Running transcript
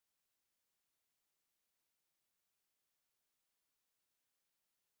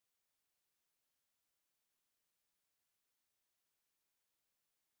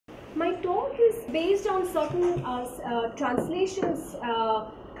My talk is based on certain translations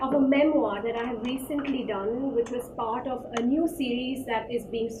of a memoir that I have recently done, which was part of a new series that is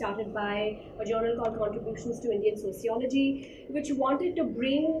being started by a journal called Contributions to Indian Sociology, which wanted to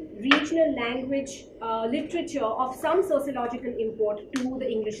bring regional language literature of some sociological import to the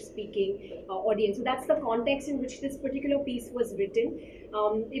English-speaking audience. So that's the context in which this particular piece was written.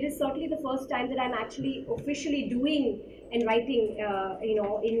 It is certainly the first time that I'm actually officially doing and writing,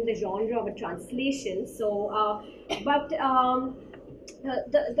 in the genre of a translation. So,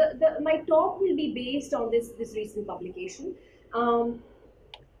 my talk will be based on this recent publication. The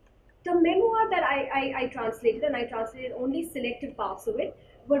memoir that I translated, and I translated only selected parts of it,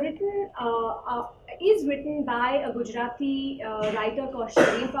 is written by a Gujarati writer called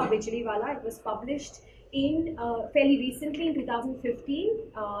Sharifa Vijaliwala. It was published in fairly recently in 2015.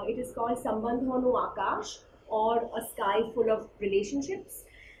 It is called Sambandhonu Akash, or A Sky Full of Relationships,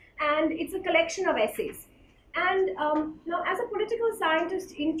 and it's a collection of essays. And now, as a political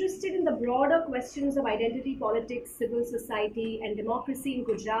scientist interested in the broader questions of identity politics, civil society, and democracy in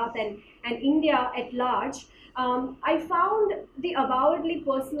Gujarat and India at large, I found the avowedly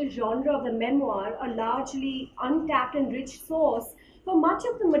personal genre of the memoir a largely untapped and rich source for much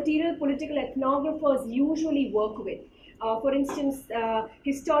of the material political ethnographers usually work with. For instance,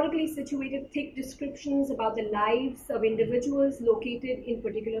 historically situated thick descriptions about the lives of individuals located in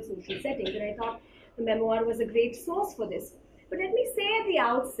particular social settings. And I thought the memoir was a great source for this. But let me say at the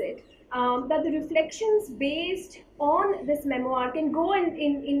outset that the reflections based on this memoir can go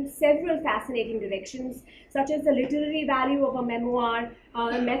in several fascinating directions, such as the literary value of a memoir,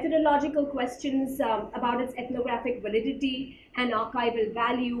 methodological questions about its ethnographic validity and archival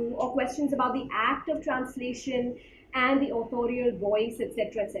value, or questions about the act of translation and the authorial voice,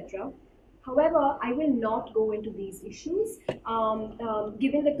 etc., etc. However, I will not go into these issues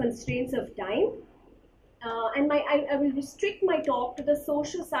given the constraints of time. I will restrict my talk to the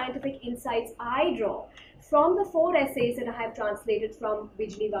social scientific insights I draw from the 4 essays that I have translated from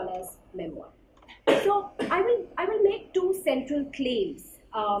Vijaliwala's memoir. So I will make 2 central claims.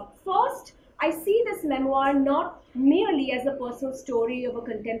 First, I see this memoir not merely as a personal story of a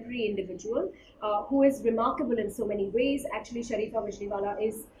contemporary individual who is remarkable in so many ways. Actually, Sharifa Vijaliwala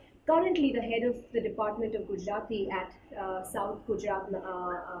is currently the head of the Department of Gujarati at South Gujarat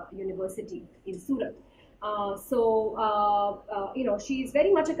University in Surat. She is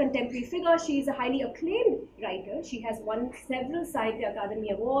very much a contemporary figure. She is a highly acclaimed writer. She has won several Sahitya Akademi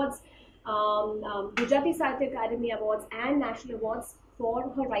Awards, Gujarati Sahitya Akademi Awards, and national awards for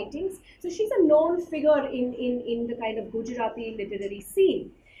her writings. So she's a known figure in the kind of Gujarati literary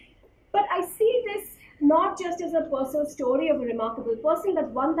scene. But I see this not just as a personal story of a remarkable person,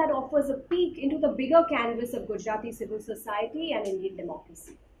 but one that offers a peek into the bigger canvas of Gujarati civil society and Indian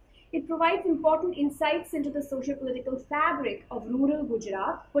democracy. It provides important insights into the socio-political fabric of rural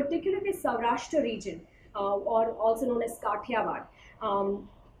Gujarat, particularly the Saurashtra region, or also known as Kathiawad,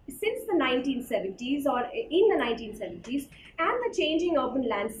 since the 1970s, or in the 1970s, and the changing urban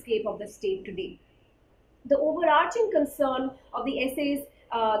landscape of the state today. The overarching concern of the essays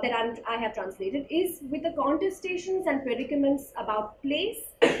that I have translated is with the contestations and predicaments about place,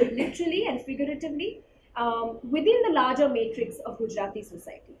 literally and figuratively, within the larger matrix of Gujarati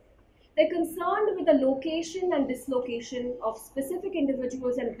society. They're concerned with the location and dislocation of specific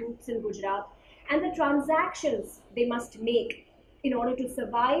individuals and groups in Gujarat and the transactions they must make in order to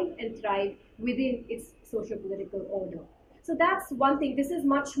survive and thrive within its socio-political order. So that's one thing. This is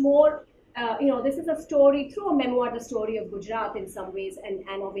much more, this is a story through a memoir, the story of Gujarat in some ways and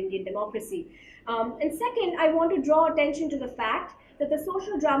of Indian democracy. And second, I want to draw attention to the fact that the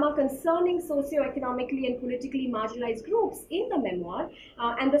social drama concerning socio-economically and politically marginalized groups in the memoir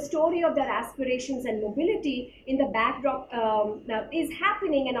and the story of their aspirations and mobility in the backdrop is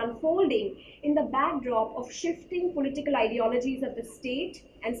happening and unfolding in the backdrop of shifting political ideologies of the state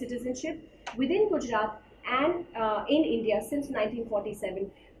and citizenship within Gujarat and in India since 1947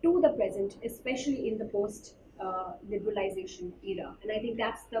 to the present, especially in the post-liberalization era. And I think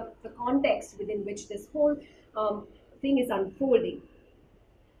that's the context within which this whole thing is unfolding.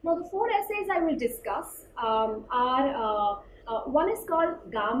 Now, the 4 essays I will discuss are, one is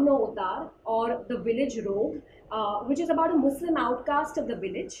called Gamno Utar, or The Village Rogue, which is about a Muslim outcast of the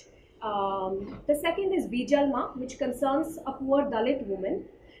village. The second is Vijalma, which concerns a poor Dalit woman.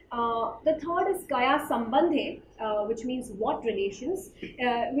 The third is Kaya Sambandhe, which means what relations,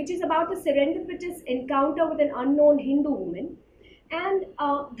 which is about a serendipitous encounter with an unknown Hindu woman. And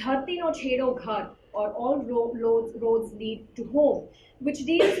Dharti no Chhedo Ghar, or All Roads Lead to Home, which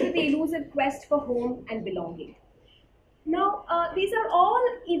deals with the elusive quest for home and belonging. Now, these are all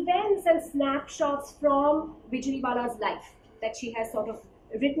events and snapshots from Vijaliwala's life that she has sort of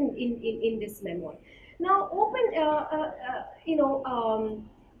written in this memoir. Now,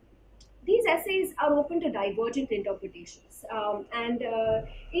 these essays are open to divergent interpretations,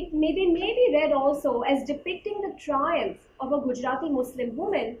 they may be read also as depicting the triumph of a Gujarati Muslim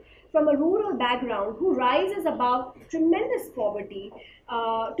woman from a rural background who rises above tremendous poverty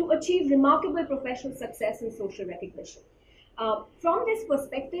to achieve remarkable professional success and social recognition. From this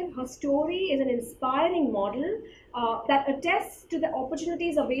perspective, her story is an inspiring model that attests to the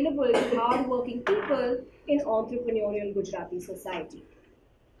opportunities available to hardworking people in entrepreneurial Gujarati society.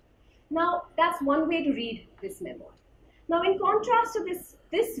 Now, that's one way to read this memoir. Now, in contrast to this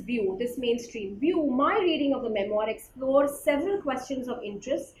mainstream view, my reading of the memoir explores several questions of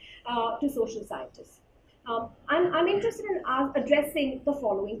interest to social scientists. I'm interested in addressing the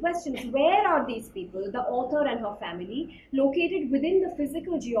following questions. Where are these people, the author and her family, located within the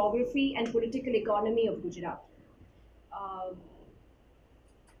physical geography and political economy of Gujarat? Uh,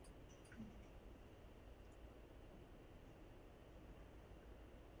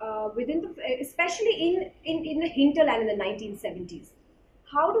 Especially in the hinterland in the 1970s.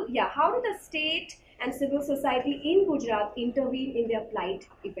 How do the state and civil society in Gujarat intervene in their plight,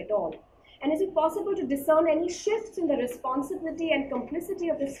 if at all? And is it possible to discern any shifts in the responsibility and complicity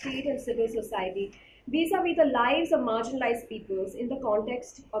of the state and civil society vis-a-vis the lives of marginalized peoples in the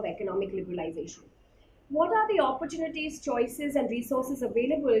context of economic liberalization? What are the opportunities, choices, and resources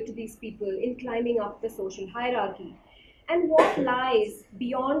available to these people in climbing up the social hierarchy? And what lies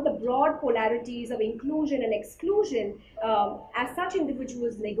beyond the broad polarities of inclusion and exclusion as such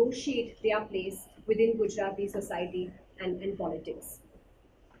individuals negotiate their place within Gujarati society and politics?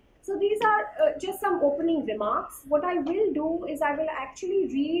 So these are just some opening remarks. What I will do is I will actually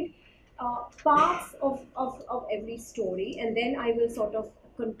read parts of every story, and then I will sort of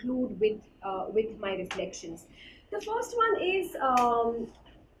conclude with my reflections. The first one is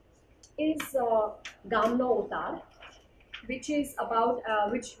Gamno Utar, which is about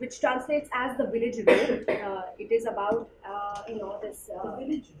which translates as the village road. It is about this The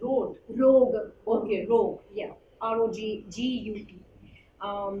village road. rogue. Okay, rogue. Yeah, ROGGUT.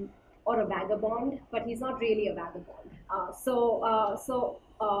 Or a vagabond, but he's not really a vagabond.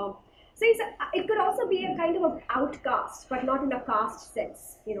 It could also be a kind of an outcast, but not in a caste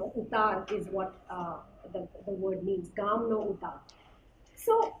sense. Utar is what the word means. Gam no utar.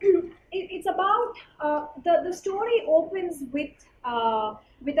 So it's about the story opens with a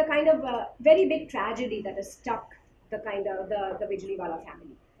kind of a very big tragedy that has struck the Vijaliwala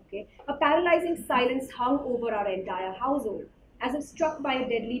family. Okay, a paralyzing silence hung over our entire household as if struck by a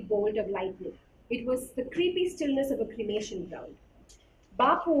deadly bolt of lightning. It was the creepy stillness of a cremation ground.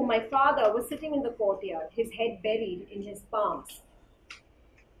 Bapu, my father, was sitting in the courtyard, his head buried in his palms.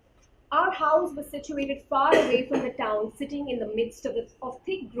 Our house was situated far away from the town, sitting in the midst of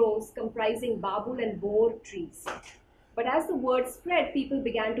thick groves comprising babul and boar trees. But as the word spread, people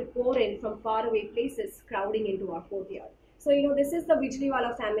began to pour in from faraway places, crowding into our courtyard. So, this is the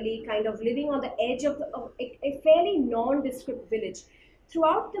Vijaliwala family kind of living on the edge of a fairly nondescript village.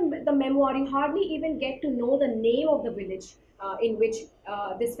 Throughout the memoir, you hardly even get to know the name of the village in which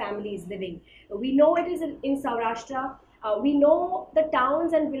this family is living. We know it is in Saurashtra. We know the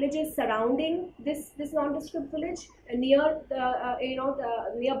towns and villages surrounding this nondescript village near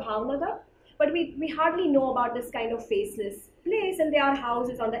near Bhavnagar, but we hardly know about this kind of faceless place, and there are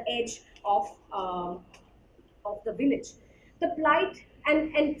houses on the edge of the village. The plight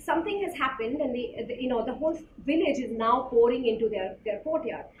and something has happened, and the whole village is now pouring into their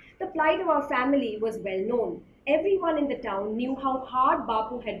courtyard. The plight of our family was well known. Everyone in the town knew how hard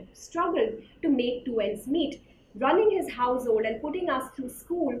Bapu had struggled to make two ends meet, running his household and putting us through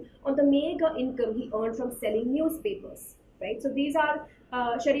school on the meager income he earned from selling newspapers. Right. So these are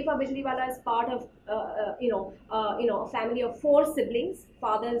Sharifa Vijaliwala is part of a family of 4 siblings.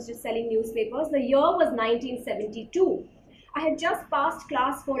 Father is just selling newspapers. The year was 1972. I had just passed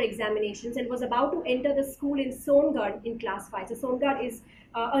class 4 examinations and was about to enter the school in Songad in class 5. So Songad is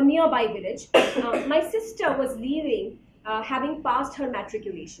a nearby village. My sister was leaving, having passed her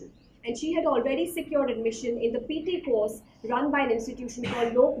matriculation, and she had already secured admission in the PT course run by an institution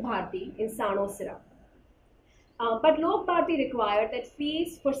called Lok Bharti in Sanosira. But Lok Bharti required that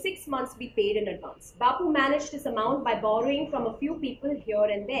fees for 6 months be paid in advance. Bapu managed this amount by borrowing from a few people here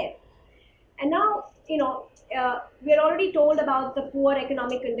and there. And now, we're already told about the poor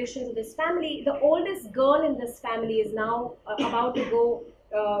economic conditions of this family. The oldest girl in this family is now about to go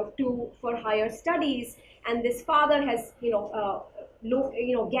for higher studies, and this father has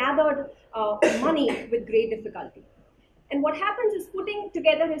gathered money with great difficulty. And what happens is, putting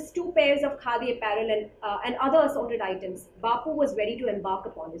together his 2 pairs of khadi apparel and other assorted items, Bapu was ready to embark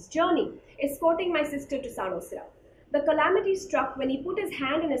upon his journey, escorting my sister to Sanosira. The calamity struck when he put his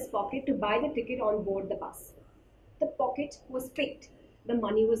hand in his pocket to buy the ticket on board the bus. The pocket was picked. The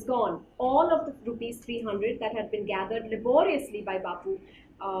money was gone. All of the rupees 300 that had been gathered laboriously by Bapu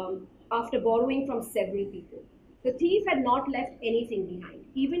after borrowing from several people. The thief had not left anything behind,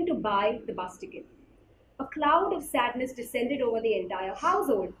 even to buy the bus ticket. A cloud of sadness descended over the entire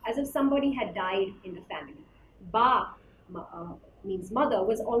household, as if somebody had died in the family. Means mother,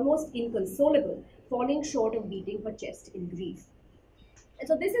 was almost inconsolable, falling short of beating her chest in grief. And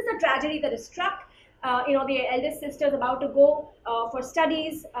so this is a tragedy that is struck. The eldest sister is about to go for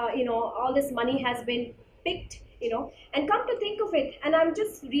studies. All this money has been picked, and come to think of it, and I'm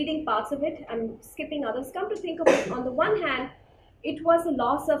just reading parts of it, I'm skipping others. Come to think of it, on the one hand, it was a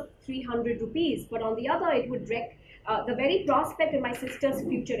loss of 300 rupees, but on the other, it would wreck the very prospect of my sister's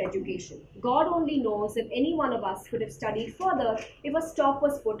future education. God only knows if any one of us could have studied further if a stop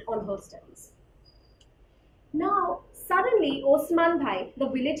was put on her studies. Now, suddenly, Osman Bhai, the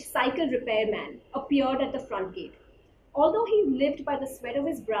village cycle repairman, appeared at the front gate. Although he lived by the sweat of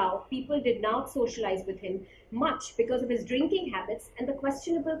his brow, people did not socialize with him much because of his drinking habits and the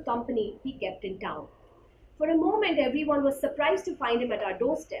questionable company he kept in town. For a moment, everyone was surprised to find him at our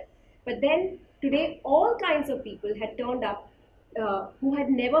doorstep. But then, today, all kinds of people had turned up who had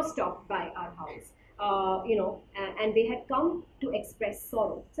never stopped by our house. And they had come to express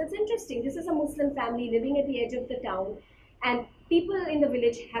sorrow. So it's interesting. This is a Muslim family living at the edge of the town, and people in the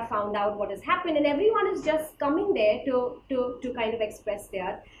village have found out what has happened, and everyone is just coming there to kind of express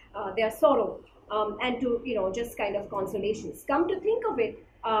their sorrow and to just kind of consolations. Come to think of it,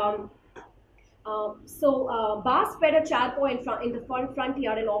 Ba spread a charpoy in the front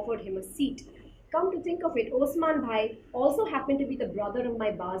yard and offered him a seat. Come to think of it, Osman Bhai also happened to be the brother of my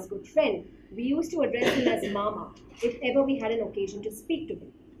Ba's good friend. We used to address him as Mama if ever we had an occasion to speak to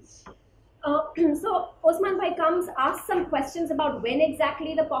him. So Osman Bhai comes, asks some questions about when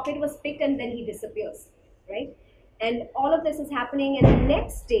exactly the pocket was picked, and then he disappears, right? And all of this is happening, and the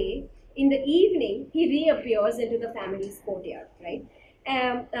next day, in the evening, he reappears into the family's courtyard, right?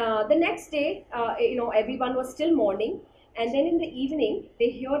 The next day, everyone was still mourning. And then in the evening, they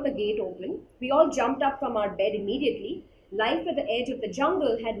hear the gate open. We all jumped up from our bed immediately. Life at the edge of the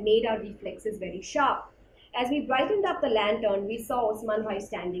jungle had made our reflexes very sharp. As we brightened up the lantern, we saw Osman Bhai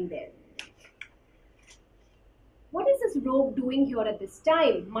standing there. "What is this rogue doing here at this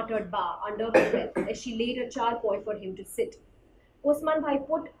time?" muttered Ba under her breath as she laid a charpoy for him to sit. Osman Bhai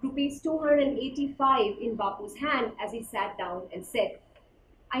put rupees 285 in Bapu's hand as he sat down and said,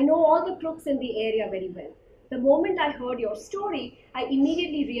 "I know all the crooks in the area very well. The moment I heard your story, I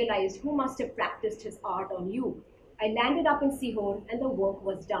immediately realized who must have practiced his art on you. I landed up in Sihor and the work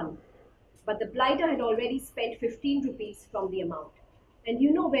was done. But the blighter had already spent 15 rupees from the amount. And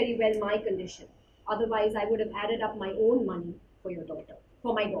you know very well my condition. Otherwise, I would have added up my own money for your daughter.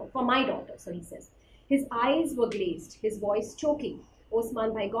 For my daughter, so he says. His eyes were glazed, his voice choking.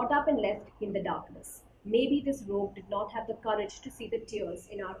 Osman Bhai got up and left in the darkness. Maybe this rogue did not have the courage to see the tears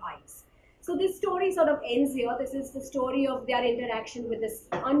in our eyes." So this story sort of ends here. This is the story of their interaction with this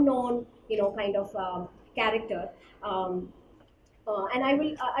unknown, character. And I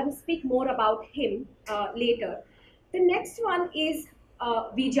will speak more about him later. The next one is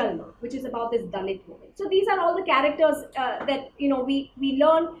Vijalma, which is about this Dalit woman. So these are all the characters that we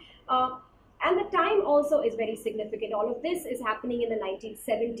learn. And the time also is very significant. All of this is happening in the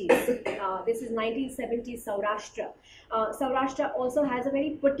 1970s. This is 1970s Saurashtra. Saurashtra also has a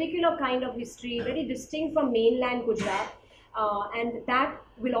very particular kind of history, very distinct from mainland Gujarat. And that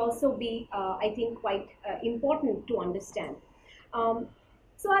will also be, I think, quite important to understand.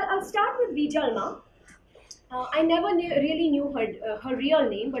 So I'll start with Vijalma. I never really knew her real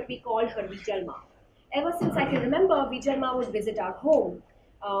name, but we called her Vijalma. Ever since I can remember, Vijalma would visit our home.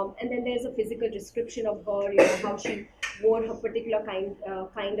 And then there's a physical description of her, how she wore her particular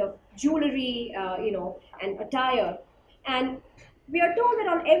kind of jewelry, and attire. And we are told that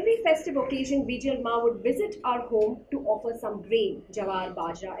on every festive occasion, Vijalma would visit our home to offer some grain, jawar,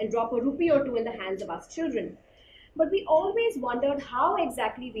 bajra, and drop a rupee or two in the hands of us children. But we always wondered how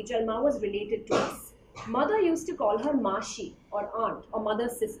exactly Vijalma was related to us. Mother used to call her Mashi, or aunt, or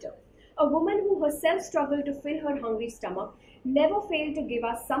mother's sister. A woman who herself struggled to fill her hungry stomach never failed to give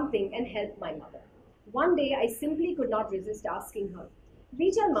us something and help my mother. One day, I simply could not resist asking her,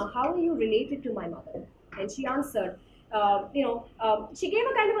 "Vijalma, how are you related to my mother?" And she answered, she gave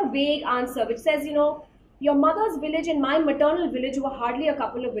a kind of a vague answer, which says, Your mother's village and my maternal village were hardly a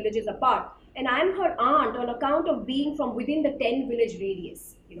couple of villages apart, and I'm her aunt on account of being from within the 10 village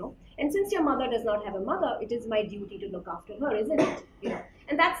radius, you know. And since your mother does not have a mother, it is my duty to look after her, isn't it? You know.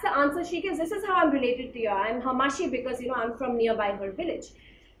 And that's the answer she gives. This is how I'm related to you. I'm her mashi because, you know, I'm from nearby her village.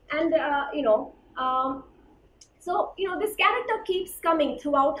 And, so, you know, this character keeps coming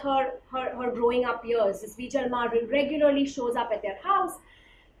throughout her growing up years. This Vijalma regularly shows up at their house.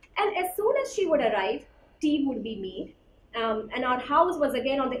 And as soon as she would arrive, tea would be made. And our house was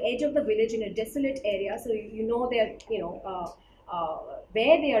again on the edge of the village in a desolate area. So you know they're,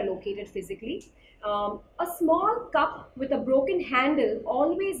 where they are located physically. A small cup with a broken handle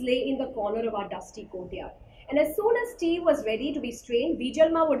always lay in the corner of our dusty courtyard. And as soon as tea was ready to be strained,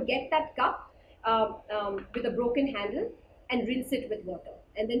 Vijalma would get that cup with a broken handle and rinse it with water.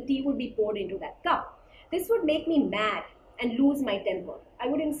 And then tea would be poured into that cup. This would make me mad and lose my temper. I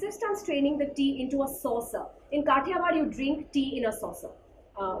would insist on straining the tea into a saucer. In Kathiawad, you drink tea in a saucer.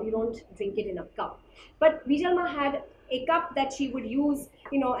 You don't drink it in a cup. But Vijalma had a cup that she would use,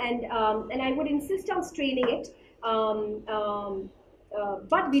 you know, and I would insist on straining it. But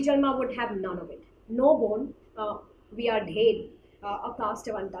Vijalma would have none of it. No bone, we are dead, a caste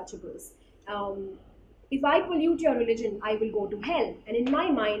of untouchables. If I pollute your religion, I will go to hell. And in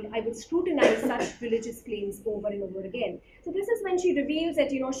my mind, I would scrutinize such religious claims over and over again. So this is when she reveals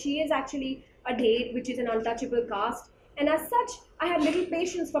that, you know, she is actually a date, which is an untouchable caste. And as such, I have little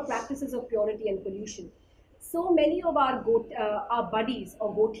patience for practices of purity and pollution. So many of our buddies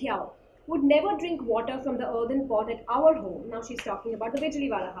or gotiao would never drink water from the earthen pot at our home. Now she's talking about the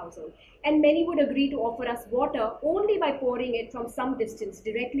Vijaliwala household. And many would agree to offer us water only by pouring it from some distance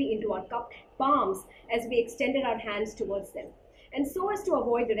directly into our cupped palms as we extended our hands towards them, and so as to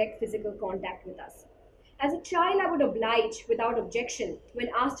avoid direct physical contact with us. As a child, I would oblige without objection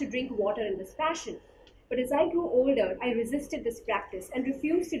when asked to drink water in this fashion. But as I grew older, I resisted this practice and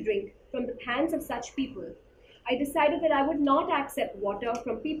refused to drink from the hands of such people. I decided that I would not accept water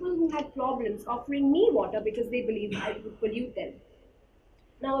from people who had problems offering me water because they believed I would pollute them.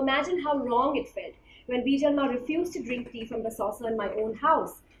 Now imagine how wrong it felt when Vijalma refused to drink tea from the saucer in my own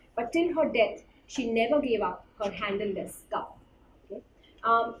house. But till her death, she never gave up her handleless cup. Okay?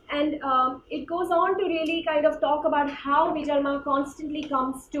 It goes on to really kind of talk about how Vijalma constantly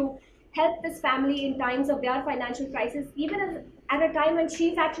comes to help this family in times of their financial crisis, even at a time when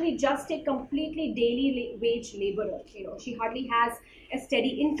she's actually just a completely daily wage laborer. You know, she hardly has a steady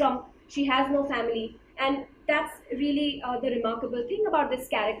income. She has no family, and that's really the remarkable thing about this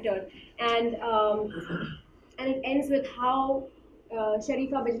character. And it ends with how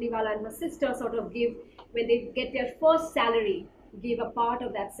Sharifa Vijaliwala and her sister sort of give, when they get their first salary, give a part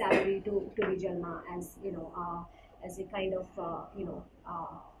of that salary to Vijalma as, you know, as a kind of,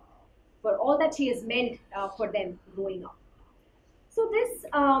 for all that she has meant for them growing up. So this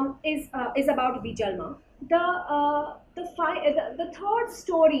is about Vijalma. The third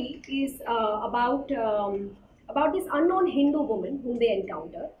story is about this unknown Hindu woman whom they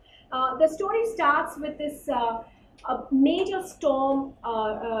encounter. The story starts with this a major storm,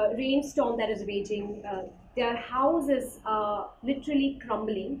 rainstorm that is raging. Their house is literally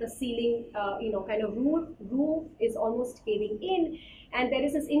crumbling. The ceiling, kind of roof is almost caving in, and there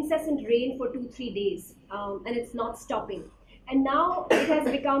is this incessant rain for 2-3 days, and it's not stopping. And now it has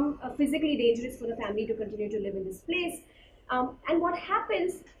become physically dangerous for the family to continue to live in this place. And what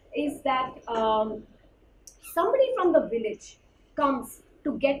happens is that somebody from the village comes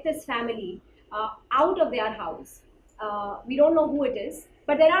to get this family out of their house. We don't know who it is,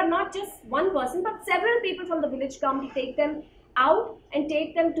 but there are not just one person, but several people from the village come to take them out and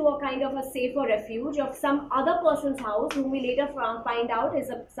take them to a kind of a safer refuge of some other person's house, whom we later find out is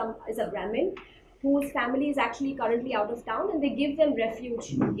a Brahmin, whose family is actually currently out of town, and they give them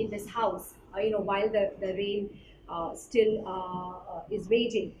refuge in this house, while the rain still is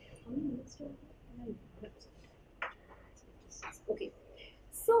raging. Okay,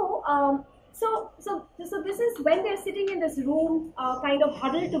 so this is when they're sitting in this room, kind of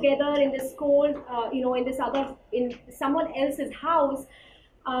huddled together in this cold, in someone else's house.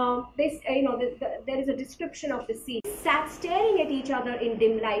 There is a description of the scene. Sat staring at each other in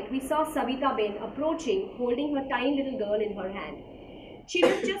dim light. We saw Savita Ben approaching, holding her tiny little girl in her hand. She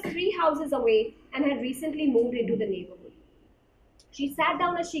lived just 3 houses away and had recently moved into the neighborhood. She sat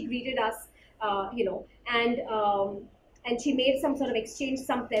down as she greeted us, and she made some sort of exchange,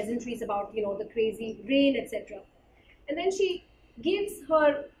 some pleasantries about, the crazy rain, etc. And then she gives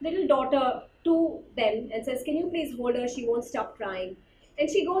her little daughter to them and says, "Can you please hold her? She won't stop crying." And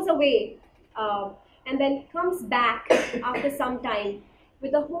she goes away, and then comes back after some time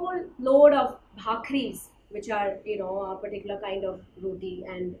with a whole load of bhakris, which are, you know, a particular kind of roti,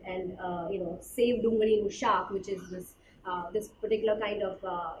 and you know, sev dungari nu shak, which is this particular kind of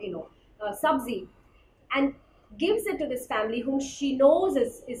sabzi, and gives it to this family whom she knows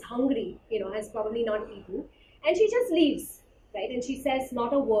is hungry, you know, has probably not eaten, and she just leaves, right? And she says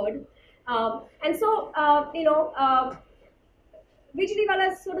not a word. And so,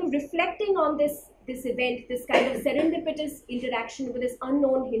 Vijaliwala is sort of reflecting on this event, this kind of serendipitous interaction with this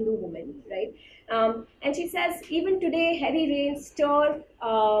unknown Hindu woman, right? And she says, even today, heavy rains stir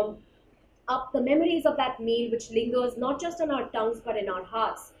up the memories of that meal, which lingers not just on our tongues but in our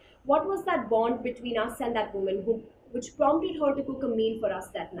hearts. What was that bond between us and that woman which prompted her to cook a meal for us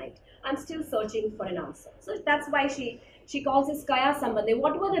that night? I'm still searching for an answer. So that's why she calls this Kaya Sambandhe.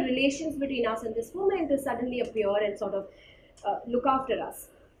 What were the relations between us and this woman to suddenly appear and sort of look after us?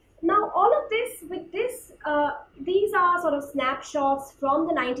 Now, all of this, with this, these are sort of snapshots from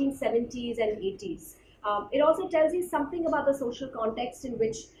the 1970s and 80s. It also tells you something about the social context in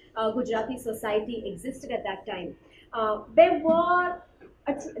which Gujarati society existed at that time. There was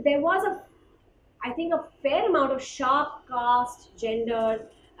I think, a fair amount of sharp caste, gender,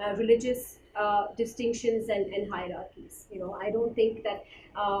 religious distinctions and hierarchies. You know, I don't think that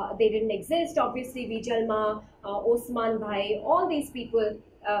they didn't exist. Obviously, Vijalma, Osman Bhai, all these people,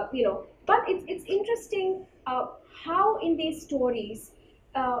 you know. But it's interesting how in these stories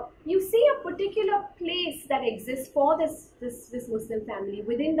you see a particular place that exists for this Muslim family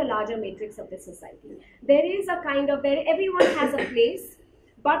within the larger matrix of the society. There is a kind of, everyone has a place,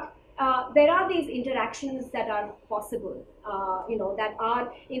 but there are these interactions that are possible, you know, that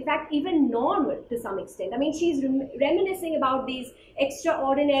are in fact even normal to some extent. I mean, she's reminiscing about these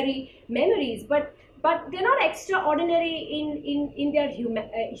extraordinary memories, but they're not extraordinary in their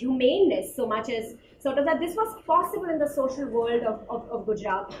humaneness so much as sort of that this was possible in the social world of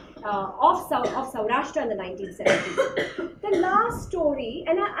Gujarat, of Saurashtra in the 1970s. The last story,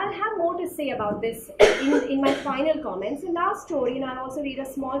 and I'll have more to say about this in my final comments. The last story, and I'll also read a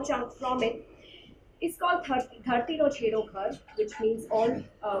small chunk from it, is called Dharti Ro Chhero Ghar, which means all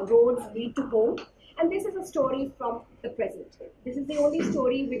roads lead to home. And this is a story from the present. This is the only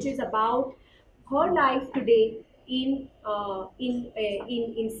story which is about her life today in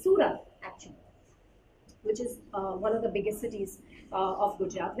Surat, actually, which is one of the biggest cities of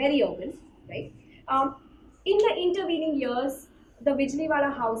Gujarat, very urban, right? In the intervening years, the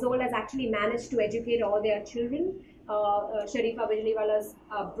Vijaliwala household has actually managed to educate all their children. Sharifa Vijaliwala's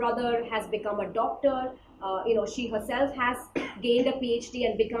brother has become a doctor. You know, she herself has gained a PhD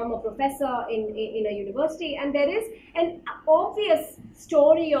and become a professor in a university. And there is an obvious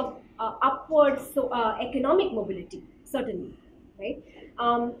story of upward economic mobility, certainly, right?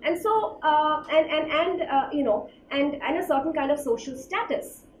 And so, you know, and a certain kind of social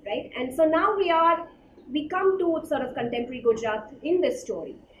status, right? And so now we come to sort of contemporary Gujarat in this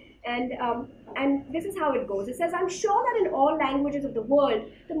story. And this is how it goes. It says, I'm sure that in all languages of the world,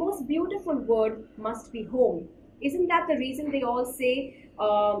 the most beautiful word must be home. Isn't that the reason they all say,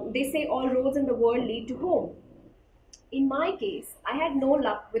 they say all roads in the world lead to home? In my case, I had no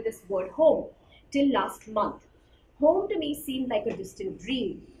luck with this word home till last month. Home to me seemed like a distant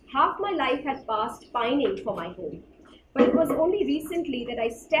dream. Half my life had passed pining for my home. But it was only recently that I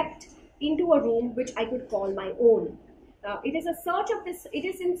stepped into a room which I could call my own. It is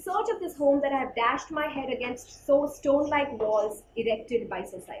in search of this home that I have dashed my head against so stone-like walls erected by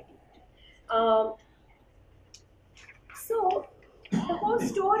society. So the whole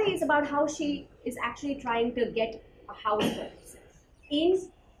story is about how she is actually trying to get a house for herself.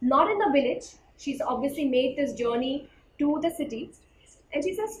 Not in the village. She's obviously made this journey to the city. And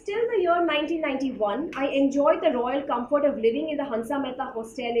she says, till the year 1991, I enjoyed the royal comfort of living in the Mehta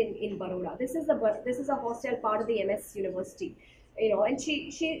hostel in Baroda. This is a hostel part of the MS University, you know. And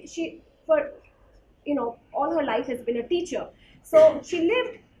she for, you know, all her life has been a teacher. So she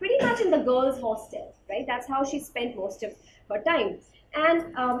lived pretty much in the girls' hostel, right? That's how she spent most of her time.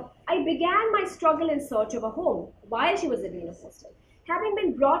 And I began my struggle in search of a home while she was living in a hostel. Having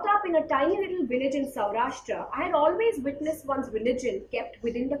been brought up in a tiny little village in Saurashtra, I had always witnessed one's religion kept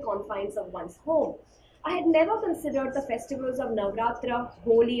within the confines of one's home. I had never considered the festivals of Navratra,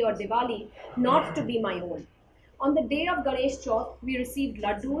 Holi or Diwali not to be my own. On the day of Ganesh Chaut, we received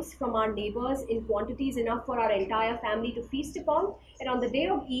laddus from our neighbors in quantities enough for our entire family to feast upon. And on the day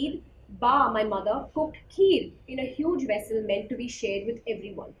of Eid, Ba, my mother, cooked kheer in a huge vessel meant to be shared with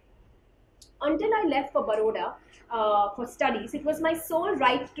everyone. Until I left for Baroda for studies, it was my sole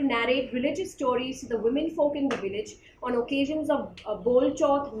right to narrate religious stories to the women folk in the village on occasions of Bol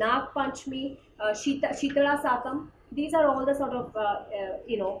Chauth, Nag Panchami, Shitala Satam, These are all the sort of,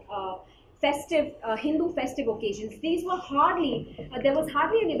 festive, Hindu festive occasions. These were hardly, there was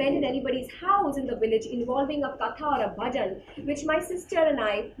hardly an event in anybody's house in the village involving a katha or a bhajan, which my sister and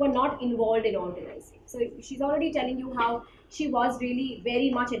I were not involved in organizing. So she's already telling you how she was really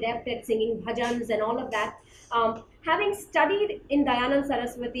very much adept at singing bhajans and all of that. Having studied in Dayanand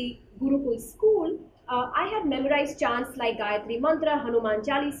Saraswati Gurukul school, I had memorized chants like Gayatri Mantra, Hanuman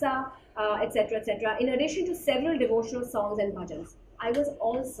Chalisa, etc., etc., in addition to several devotional songs and bhajans. I was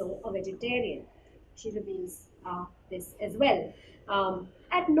also a vegetarian. She reveals this as well.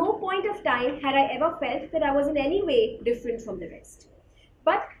 At no point of time had I ever felt that I was in any way different from the rest.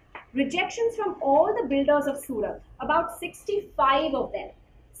 But rejections from all the builders of Surat, about 65 of them,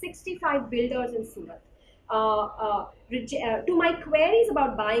 65 builders in Surat, to my queries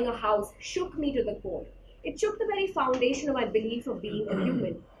about buying a house shook me to the core. It shook the very foundation of my belief of being a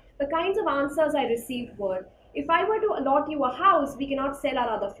human. The kinds of answers I received were, if I were to allot you a house, we cannot sell our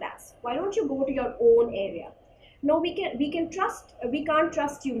other flats. Why don't you go to your own area? No, we can't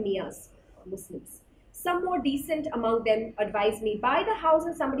trust you Mias, Muslims. Some more decent among them advised me, buy the house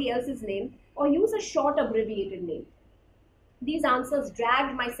in somebody else's name or use a short abbreviated name. These answers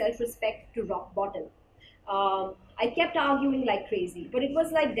dragged my self-respect to rock bottom. I kept arguing like crazy, but it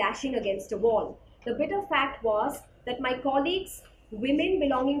was like dashing against a wall. The bitter fact was that my colleagues, women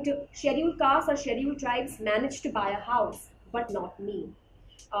belonging to scheduled castes or scheduled tribes, managed to buy a house, but not me.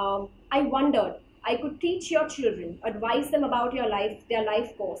 I wondered, I could teach your children, advise them about their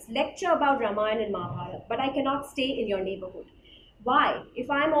life course, lecture about Ramayana and Mahabharata, but I cannot stay in your neighborhood. Why?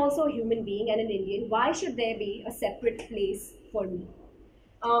 If I am also a human being and an Indian, why should there be a separate place for me?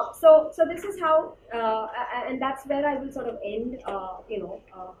 So this is how, and that's where I will sort of end, her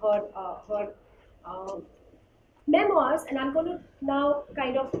memoirs, and I'm going to now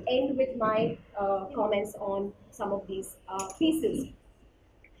kind of end with my comments on some of these pieces.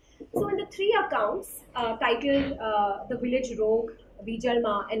 So in the three accounts titled The Village Rogue,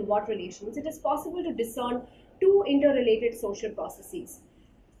 Vijalma and What Relations, it is possible to discern two interrelated social processes.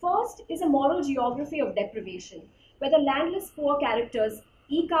 First is a moral geography of deprivation, where the landless poor characters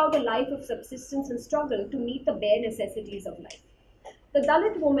eke out a life of subsistence and struggle to meet the bare necessities of life. The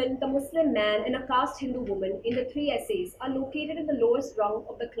Dalit woman, the Muslim man, and a caste Hindu woman in the three essays are located in the lowest rung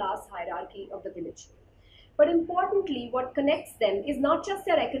of the class hierarchy of the village. But importantly, what connects them is not just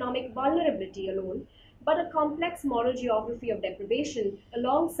their economic vulnerability alone, but a complex moral geography of deprivation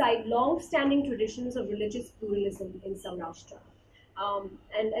alongside long-standing traditions of religious pluralism in Saurashtra.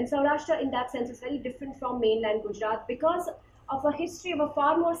 And Saurashtra in that sense is very different from mainland Gujarat because of a history of a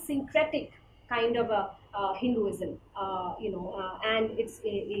far more syncretic kind of a Hinduism, and its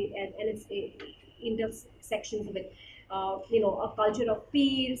intersections with, a culture of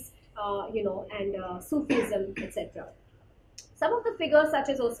peers, and Sufism, etc. Some of the figures, such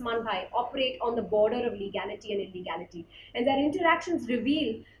as Osman Bhai, operate on the border of legality and illegality, and their interactions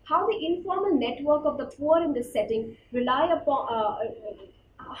reveal how the informal network of the poor in this setting rely upon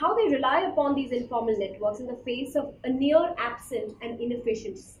these informal networks in the face of a near absent and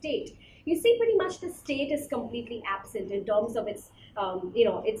inefficient state. You see, pretty much the state is completely absent in terms of its,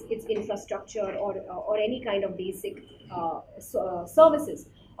 its infrastructure or any kind of basic services.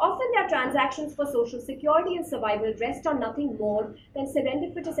 Often their transactions for social security and survival rest on nothing more than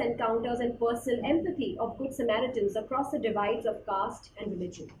serendipitous encounters and personal empathy of good Samaritans across the divides of caste and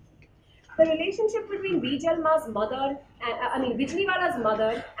religion. The relationship between Vijaliwala's mother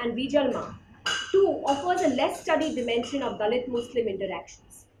and Vijalma too offers a less studied dimension of Dalit Muslim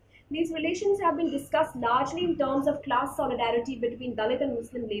interactions. These relations have been discussed largely in terms of class solidarity between Dalit and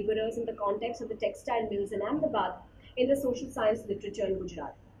Muslim laborers in the context of the textile mills in Ahmedabad in the social science literature in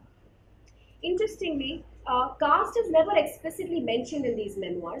Gujarat. Interestingly, caste is never explicitly mentioned in these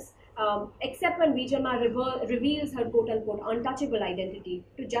memoirs, except when Vijalma reveals her quote-unquote untouchable identity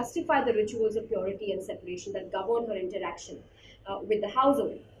to justify the rituals of purity and separation that govern her interaction with the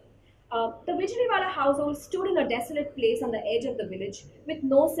household. The Vijaliwala household stood in a desolate place on the edge of the village with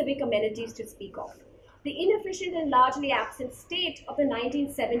no civic amenities to speak of. The inefficient and largely absent state of the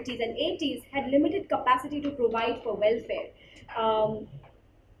 1970s and 80s had limited capacity to provide for welfare,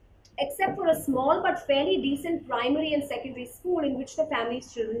 except for a small but fairly decent primary and secondary school in which the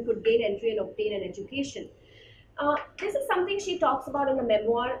family's children could gain entry and obtain an education. This is something she talks about in the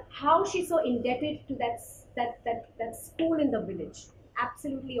memoir, how she's so indebted to that school in the village.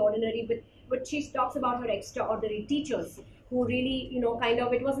 Absolutely ordinary, but she talks about her extraordinary teachers who really,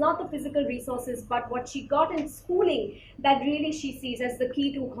 it was not the physical resources, but what she got in schooling that really she sees as the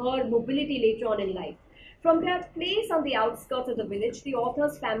key to her mobility later on in life. From their place on the outskirts of the village, the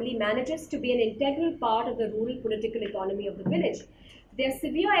author's family manages to be an integral part of the rural political economy of the village. Their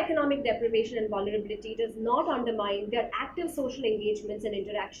severe economic deprivation and vulnerability does not undermine their active social engagements and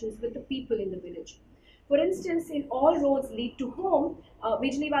interactions with the people in the village. For instance, in All Roads Lead to Home,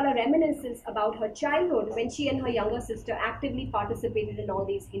 Vijaliwala reminisces about her childhood when she and her younger sister actively participated in all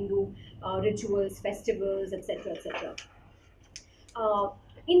these Hindu rituals, festivals, etc., etc.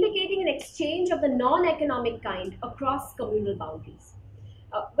 Indicating an exchange of the non-economic kind across communal boundaries.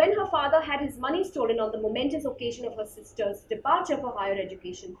 When her father had his money stolen on the momentous occasion of her sister's departure for higher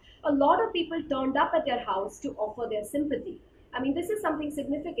education, a lot of people turned up at their house to offer their sympathy. I mean, this is something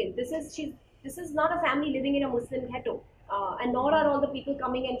significant. This is not a family living in a Muslim ghetto. And nor are all the people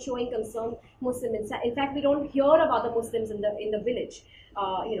coming and showing concern Muslim. In fact, we don't hear of other Muslims in the village,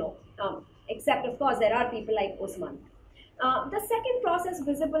 except of course there are people like Osman. The second process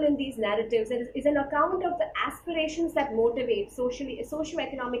visible in these narratives is an account of the aspirations that motivate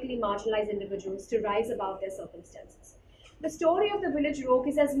socio-economically marginalized individuals to rise above their circumstances. The story of the village rogue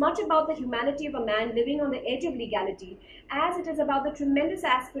is as much about the humanity of a man living on the edge of legality as it is about the tremendous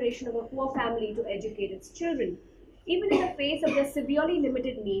aspiration of a poor family to educate its children. Even in the face of their severely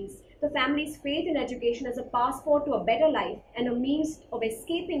limited means, the family's faith in education as a passport to a better life and a means of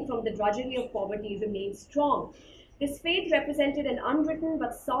escaping from the drudgery of poverty remains strong. This faith represented an unwritten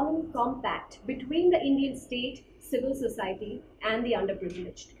but solemn compact between the Indian state, civil society, and the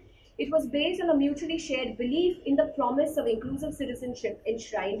underprivileged. It was based on a mutually shared belief in the promise of inclusive citizenship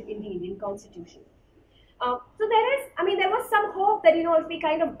enshrined in the Indian Constitution. So there was some hope that, if we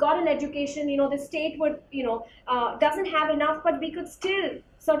kind of got an education, the state would, doesn't have enough, but we could still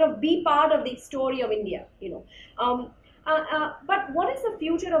sort of be part of the story of India, But what is the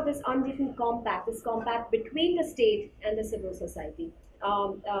future of this unwritten compact, this compact between the state and the civil society,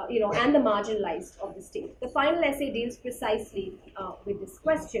 and the marginalized of the state? The final essay deals precisely with this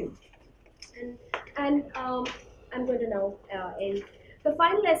question. And I'm going to now end. The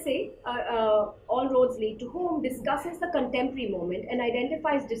final essay, All Roads Lead to Home, discusses the contemporary moment and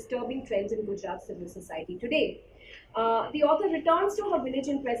identifies disturbing trends in Gujarat civil society today. The author returns to her village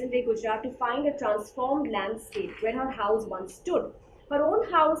in present-day Gujarat to find a transformed landscape where her house once stood. Her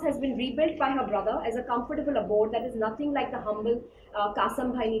own house has been rebuilt by her brother as a comfortable abode that is nothing like the humble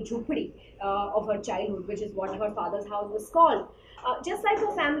Kasambhaini Jhupadi of her childhood, which is what her father's house was called. Just like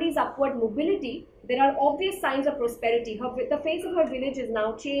her family's upward mobility, there are obvious signs of prosperity. The face of her village is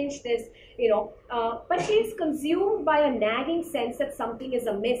now changed, but she is consumed by a nagging sense that something is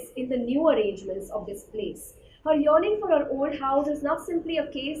amiss in the new arrangements of this place. Her yearning for her old house is not simply a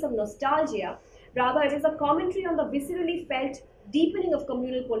case of nostalgia, rather it is a commentary on the viscerally felt deepening of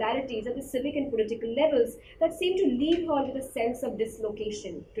communal polarities at the civic and political levels that seem to leave her with a sense of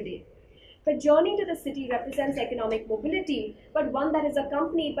dislocation today. The journey to the city represents economic mobility, but one that is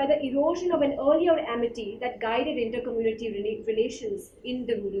accompanied by the erosion of an earlier amity that guided inter-community relations in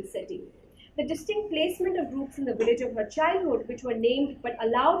the rural setting. The distinct placement of groups in the village of her childhood, which were named but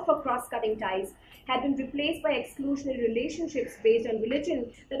allowed for cross-cutting ties, had been replaced by exclusionary relationships based on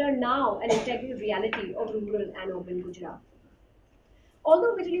religion that are now an integral reality of rural and urban Gujarat.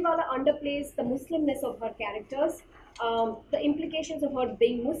 Although Vijaliwala underplays the Muslimness of her characters, the implications of her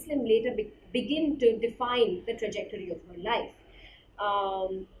being Muslim later begin to define the trajectory of her life.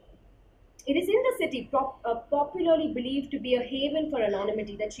 It is in the city popularly believed to be a haven for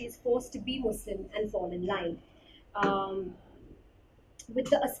anonymity that she is forced to be Muslim and fall in line with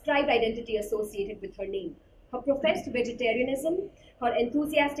the ascribed identity associated with her name. Her professed vegetarianism, her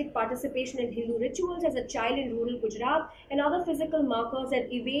enthusiastic participation in Hindu rituals as a child in rural Gujarat, and other physical markers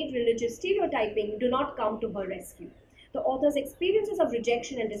that evade religious stereotyping do not come to her rescue. The author's experiences of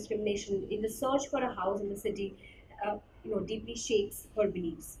rejection and discrimination in the search for a house in the city, deeply shakes her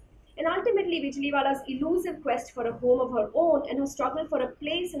beliefs. And ultimately, Vijaliwala's elusive quest for a home of her own and her struggle for a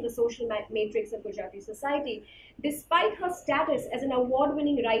place in the social matrix of Gujarati society, despite her status as an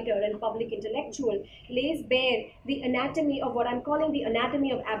award-winning writer and public intellectual, lays bare the anatomy of what I'm calling the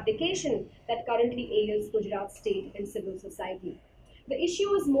anatomy of abdication that currently ails Gujarat's state and civil society. The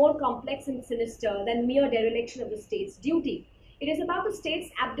issue is more complex and sinister than mere dereliction of the state's duty. It is about the state's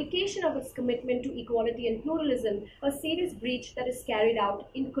abdication of its commitment to equality and pluralism, a serious breach that is carried out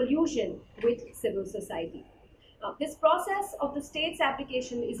in collusion with civil society. This process of the state's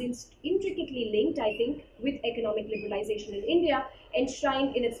abdication is intricately linked, I think, with economic liberalization in India,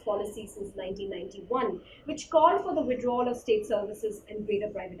 enshrined in its policy since 1991, which called for the withdrawal of state services and greater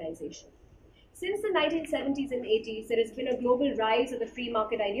privatization. Since the 1970s and 80s, there has been a global rise of the free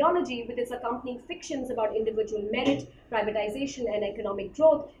market ideology with its accompanying fictions about individual merit, privatization, and economic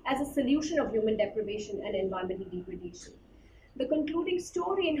growth as a solution of human deprivation and environmental degradation. The concluding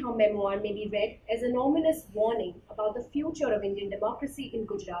story in her memoir may be read as an ominous warning about the future of Indian democracy in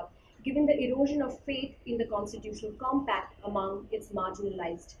Gujarat, given the erosion of faith in the constitutional compact among its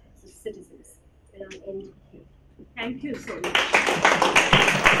marginalized citizens. And I'll end here. Thank you so much.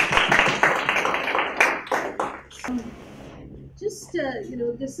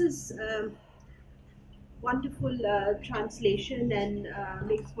 This is wonderful translation and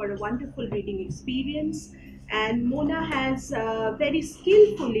makes for a wonderful reading experience. And Mona has very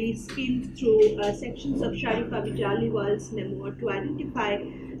skillfully skimmed through sections of Sharifa Vijaliwala's memoir to identify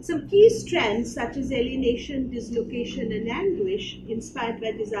some key strands such as alienation, dislocation, and anguish inspired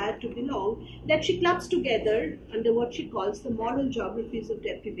by desire to belong that she clubs together under what she calls the moral geographies of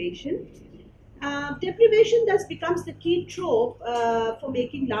deprivation. Deprivation thus becomes the key trope for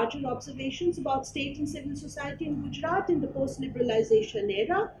making larger observations about state and civil society in Gujarat in the post-liberalization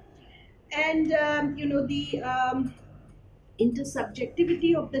era. And the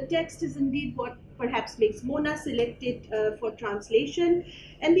intersubjectivity of the text is indeed what perhaps makes Mona selected for translation.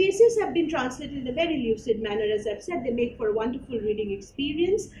 And the essays have been translated in a very lucid manner, as I've said. They make for a wonderful reading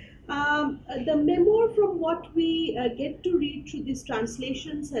experience. The memoir, from what we get to read through these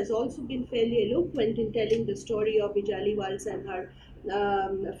translations, has also been fairly eloquent in telling the story of Vijaliwala's and her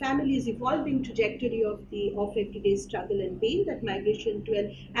family's evolving trajectory of everyday struggle and pain that migration to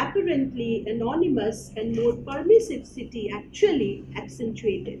an apparently anonymous and more permissive city actually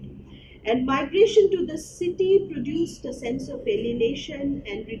accentuated. And migration to the city produced a sense of alienation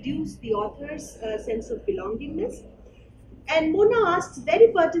and reduced the author's sense of belongingness. And Mona asks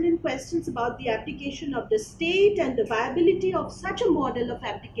very pertinent questions about the application of the state and the viability of such a model of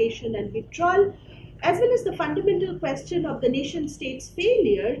application and withdrawal, as well as the fundamental question of the nation-state's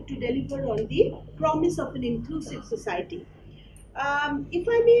failure to deliver on the promise of an inclusive society. If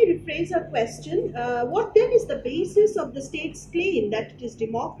I may rephrase her question, what then is the basis of the state's claim that it is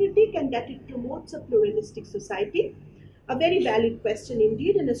democratic and that it promotes a pluralistic society? A very valid question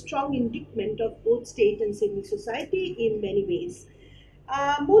indeed, and a strong indictment of both state and civil society in many ways.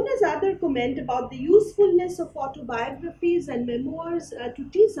 Mona's other comment about the usefulness of autobiographies and memoirs to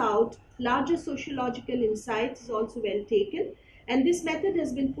tease out larger sociological insights is also well taken. And this method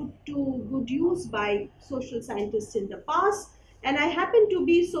has been put to good use by social scientists in the past. And I happen to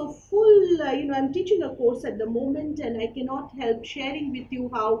be so full, I'm teaching a course at the moment, and I cannot help sharing with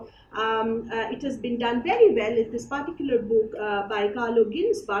you how it has been done very well in this particular book by Carlo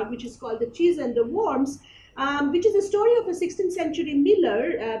Ginzburg, which is called The Cheese and the Worms, which is a story of a 16th century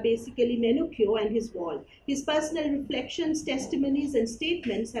miller, basically Menocchio and his wall. His personal reflections, testimonies, and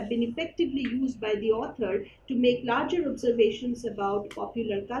statements have been effectively used by the author to make larger observations about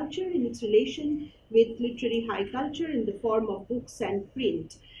popular culture in its relation with literary high culture in the form of books and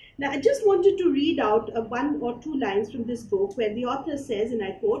print. Now, I just wanted to read out one or two lines from this book where the author says, and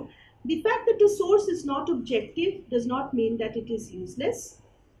I quote, "The fact that a source is not objective does not mean that it is useless.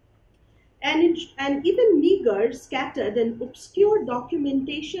 And even meager, scattered, and obscure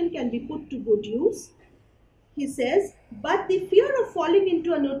documentation can be put to good use," he says, "but the fear of falling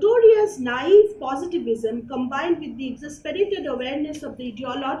into a notorious naive positivism combined with the exasperated awareness of the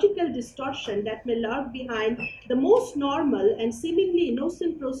ideological distortion that may lurk behind the most normal and seemingly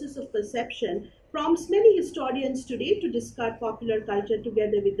innocent process of perception prompts many historians today to discard popular culture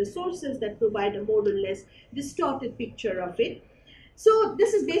together with the sources that provide a more or less distorted picture of it." So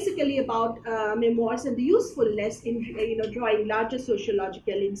this is basically about memoirs and the usefulness in drawing larger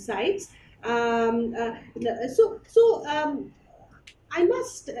sociological insights. I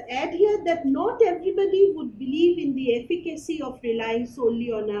must add here that not everybody would believe in the efficacy of relying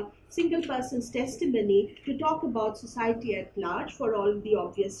solely on a single person's testimony to talk about society at large for all the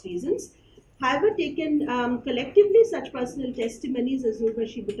obvious reasons. However, taken collectively, such personal testimonies as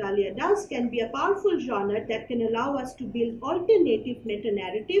Urvashi Butalia does can be a powerful genre that can allow us to build alternative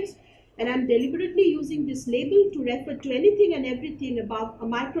meta-narratives, and I'm deliberately using this label to refer to anything and everything above a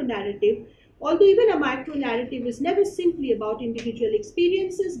micro-narrative, although even a micro-narrative is never simply about individual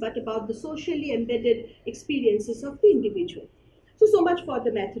experiences, but about the socially embedded experiences of the individual. So much for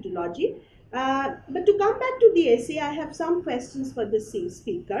the methodology. But to come back to the essay, I have some questions for the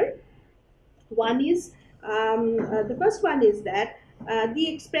speaker. One is, the first one is that the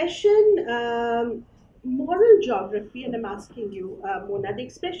expression moral geography, and I'm asking you, Mona, the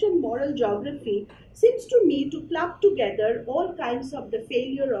expression moral geography seems to me to club together all kinds of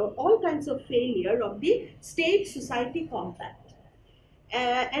failure of the state-society compact.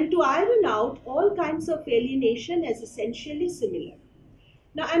 and to iron out all kinds of alienation as essentially similar.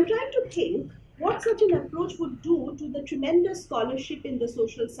 Now, I'm trying to think what such an approach would do to the tremendous scholarship in the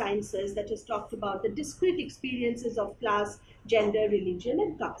social sciences that has talked about the discrete experiences of class, gender, religion,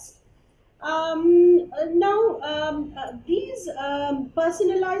 and caste. These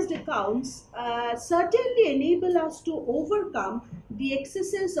personalized accounts certainly enable us to overcome the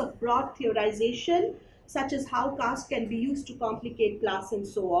excesses of broad theorization, such as how caste can be used to complicate class and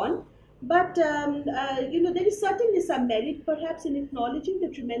so on. But there is certainly some merit, perhaps, in acknowledging the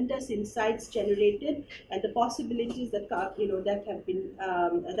tremendous insights generated and the possibilities that have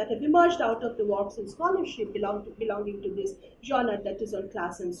emerged out of the works and scholarship belonging to this genre that is on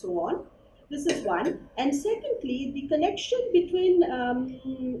class and so on. This is one. And secondly, the connection between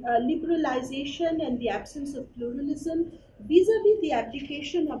liberalization and the absence of pluralism vis-a-vis the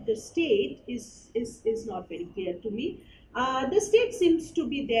abdication of the state is not very clear to me. The state seems to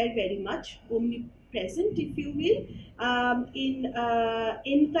be there very much, omnipresent, if you will, in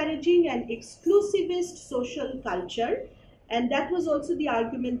encouraging an exclusivist social culture. And that was also the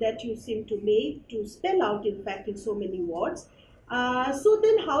argument that you seem to make, to spell out, in fact, in so many words. So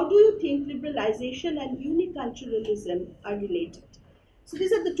then how do you think liberalization and uniculturalism are related? So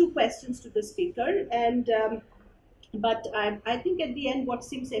these are the two questions to the speaker. And but I think at the end, what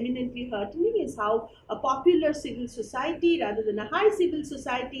seems eminently heartening is how a popular civil society, rather than a high civil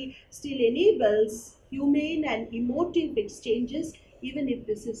society, still enables humane and emotive exchanges, even if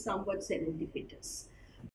this is somewhat serendipitous.